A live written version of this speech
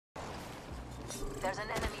There's an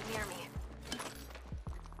enemy near me.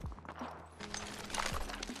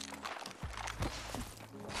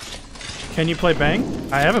 Can you play Bang?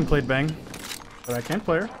 I haven't played Bang, but I can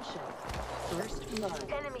play her.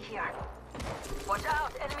 Enemy here. Watch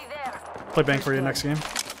out, enemy there. Play Bang for you next game.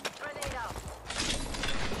 Grenade out.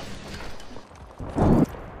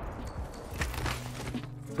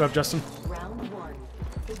 Go up, Justin. Round 1.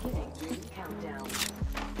 Beginning ring countdown.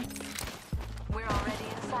 We're already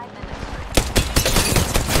inside the next ring.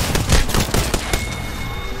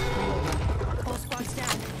 Whole squad's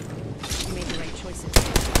down. You made the right choices.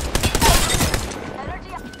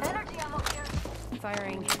 Energy ammo here.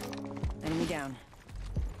 Firing. Enemy down.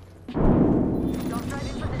 Don't drive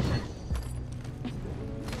in position.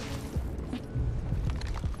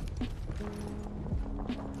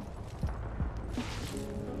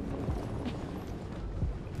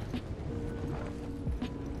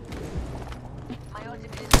 My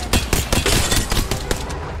ultimate is ready.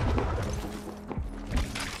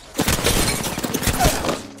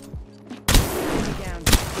 Enemy down.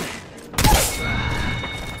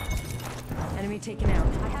 Enemy taken out.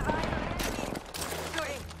 I have eyes on enemy.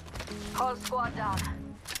 Shooting. Whole squad down.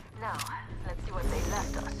 Now, let's see what they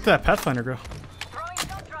left us. Where'd that Pathfinder go? Throwing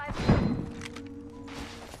jump drive.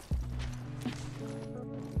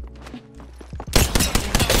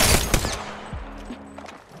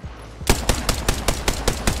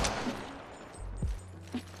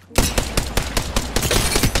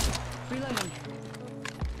 Reloading.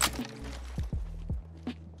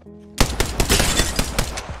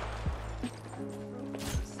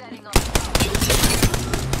 Setting up.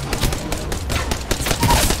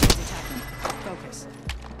 Focus.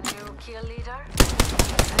 New kill leader.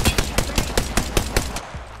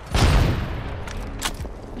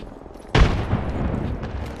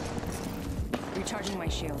 Recharging my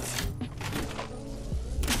shields.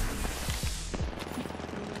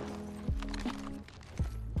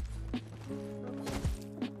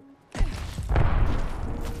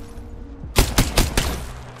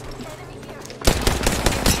 Enemy here.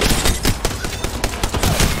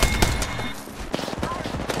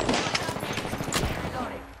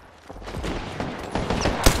 Reloading.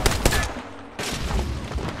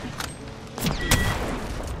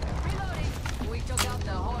 Reloading. We took out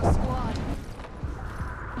the whole squad.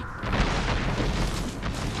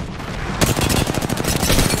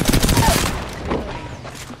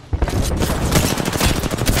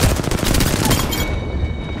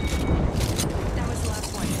 That was the last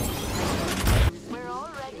one. We're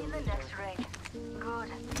already in the next ring. Good.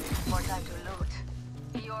 More time to loot.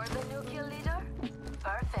 You're the new kill leader?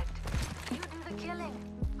 Perfect. You do the killing.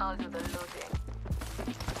 I'll do the looting.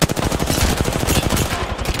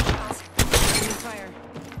 Enemy fire.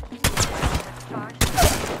 Charge.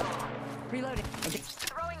 Reloading.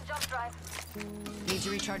 Throwing jump drive. Need to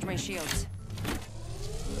recharge my shields.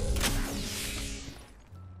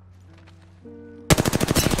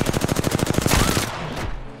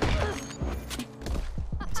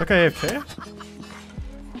 It's okay, AFK?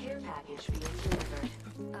 Care package being delivered.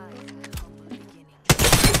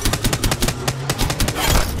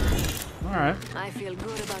 Alright. I feel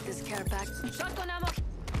good about this care pack. Shotgun ammo.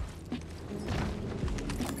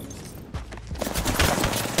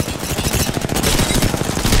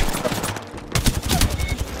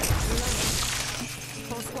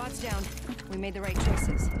 Whole squad's down. We made the right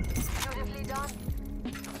choices. Beautifully done.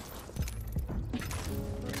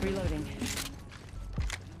 Reloading.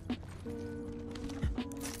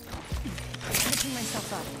 Picking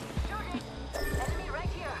myself up. Shooting. Enemy right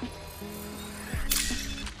here.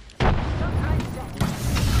 Jump drive set.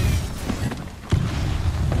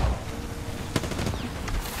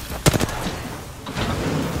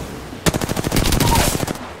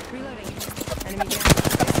 Reloading. Enemy down.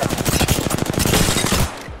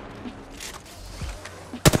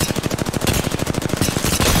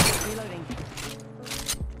 Reloading.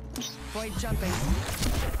 Void jumping.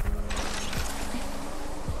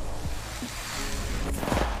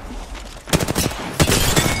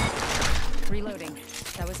 Reloading.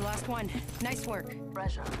 That was the last one. Nice work.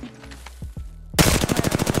 Pressure. We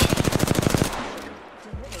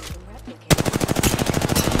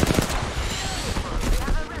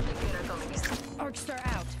have a replicator coming in. Arcstar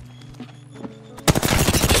out.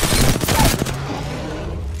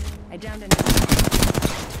 I downed an enemy.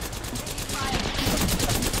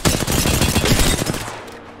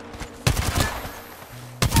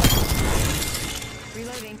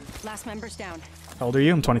 Reloading. Last member's down. How old are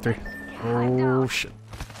you? I'm 23. Oh shit.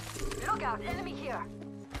 Look out, enemy here.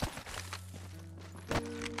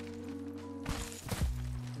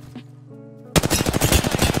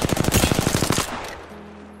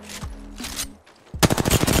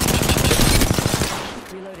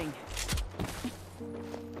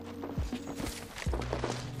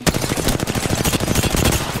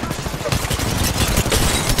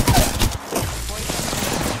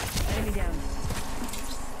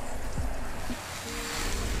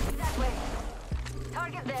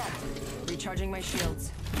 Recharging my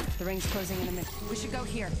shields. The ring's closing in a minute. We should go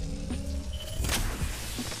here.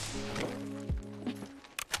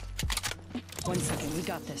 One second, we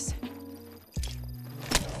got this.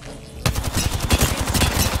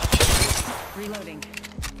 Reloading.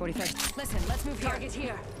 45. Listen, let's move here. Target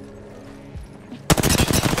here.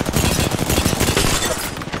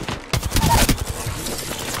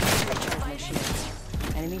 Recharge my shields.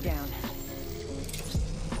 Enemy down.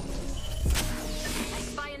 I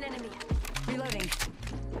spy an enemy. Reloading.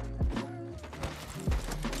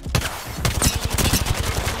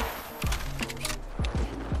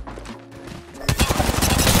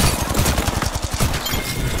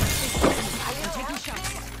 I'm taking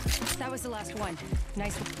shots. That was the last one.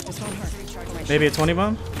 Nice one. This one hurt. Recharge my Maybe a shields. 20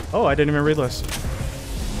 bomb? Oh, I didn't even read this.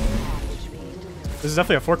 This is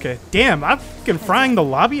definitely a 4K. Damn, I'm fucking frying the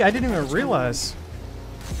lobby? I didn't even realize.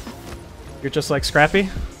 You're just like Scrappy?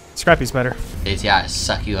 Scrappy's better. JT, I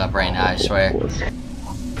suck you up right now, I swear.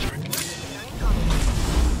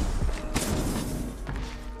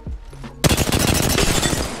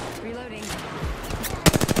 Reloading.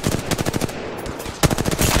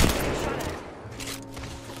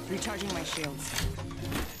 Recharging my shields.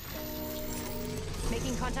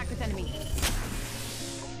 Making contact with enemy.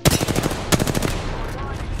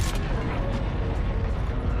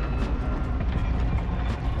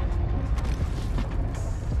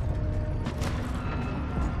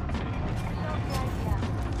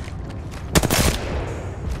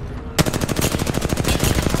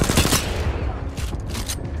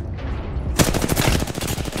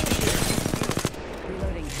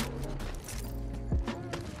 Reloading.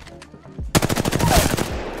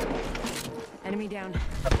 Enemy down.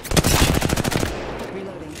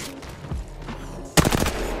 Reloading.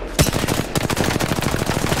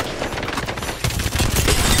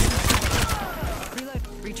 Reload.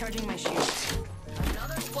 Recharging my shield.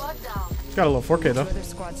 Another squad down. Got a little 4K Two though. other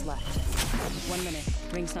squads left. 1 minute.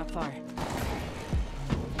 Ring's not far.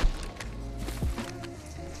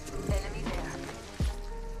 Enemy there.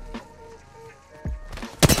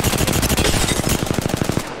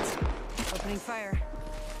 Opening fire.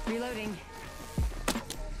 Reloading.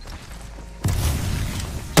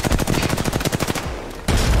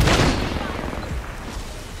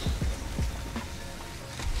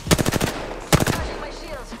 Charging my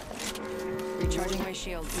shields. Recharging my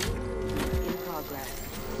shields. In progress.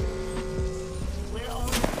 We're all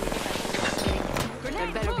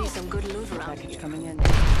there better be some good loot around Package here. coming in.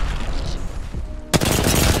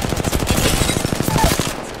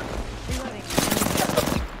 Reloading.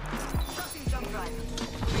 Crossing jump drive.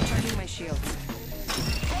 Recharging my shields.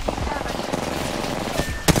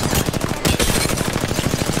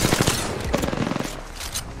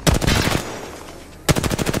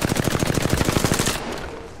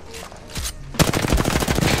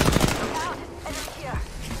 Look out! Enemy here.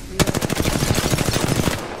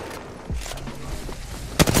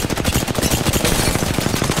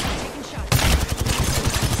 Taking shots.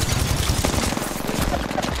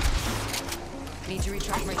 Need to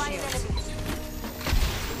recharge my Spy an shields. enemy.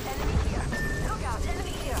 Enemy here. Look out!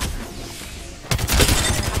 Enemy here. I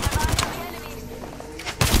have eyes on the enemy.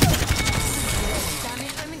 Damn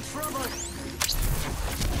it! I'm in trouble.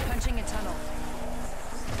 Punching a tunnel.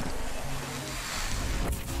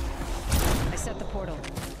 I set the portal.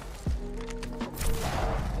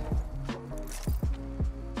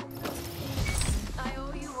 I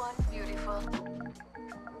owe you one, beautiful.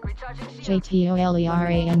 Recharging shield.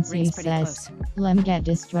 JTolerance Ring's pretty says, close. Lem get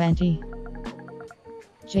distranty.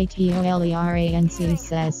 JTolerance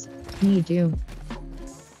says, me do.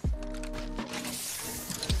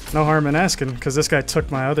 No harm in asking, because this guy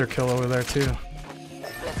took my other kill over there too.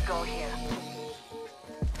 Let's go here.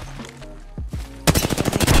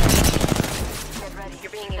 Get ready.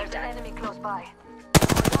 You're being There's an enemy close by.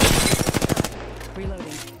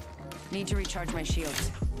 Reloading. Need to recharge my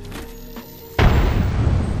shields.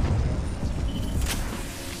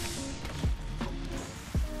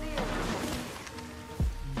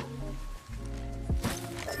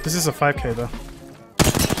 This is a 5K though.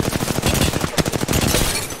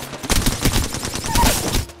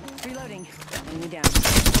 Reloading. Enemy down.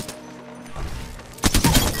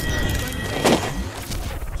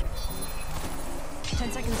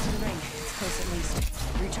 10 seconds to the ring. It's close at least.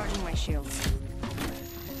 Recharging my shields.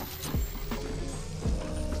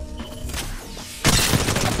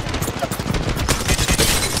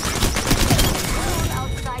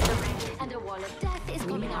 Outside the ring, and a wall of death is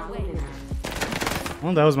coming our way.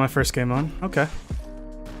 Well, that was my first game on. Okay.